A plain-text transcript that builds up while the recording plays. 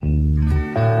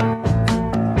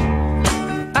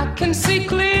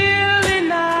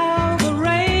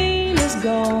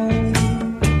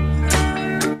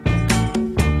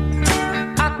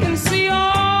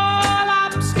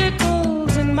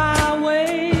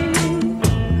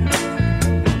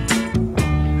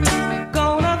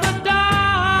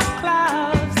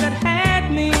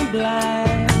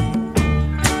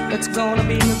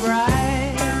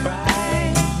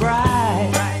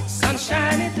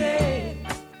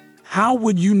How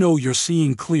would you know you're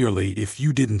seeing clearly if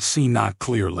you didn't see not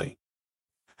clearly?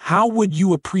 How would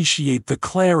you appreciate the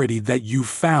clarity that you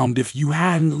found if you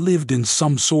hadn't lived in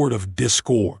some sort of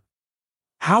discord?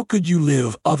 How could you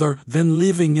live other than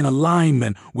living in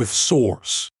alignment with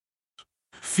Source?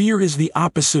 Fear is the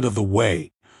opposite of the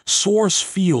way Source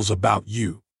feels about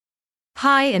you.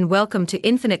 Hi, and welcome to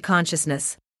Infinite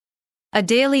Consciousness, a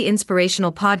daily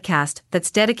inspirational podcast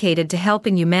that's dedicated to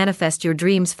helping you manifest your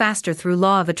dreams faster through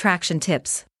law of attraction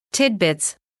tips,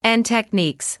 tidbits, and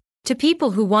techniques to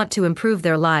people who want to improve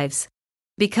their lives,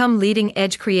 become leading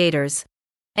edge creators,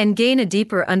 and gain a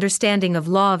deeper understanding of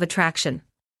law of attraction.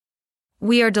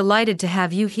 We are delighted to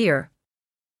have you here.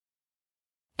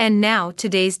 And now,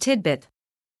 today's tidbit.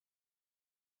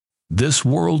 This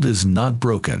world is not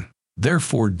broken,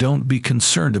 therefore don't be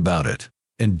concerned about it,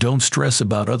 and don't stress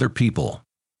about other people.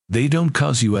 They don't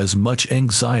cause you as much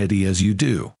anxiety as you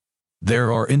do.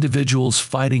 There are individuals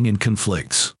fighting in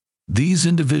conflicts. These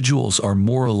individuals are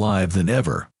more alive than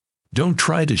ever. Don't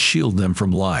try to shield them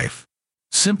from life.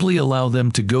 Simply allow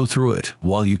them to go through it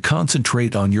while you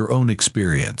concentrate on your own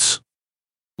experience.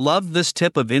 Love this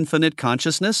tip of infinite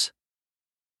consciousness?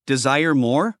 Desire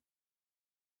more?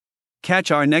 Catch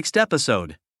our next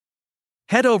episode.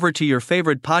 Head over to your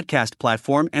favorite podcast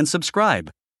platform and subscribe.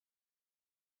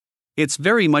 It's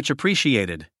very much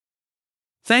appreciated.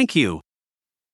 Thank you.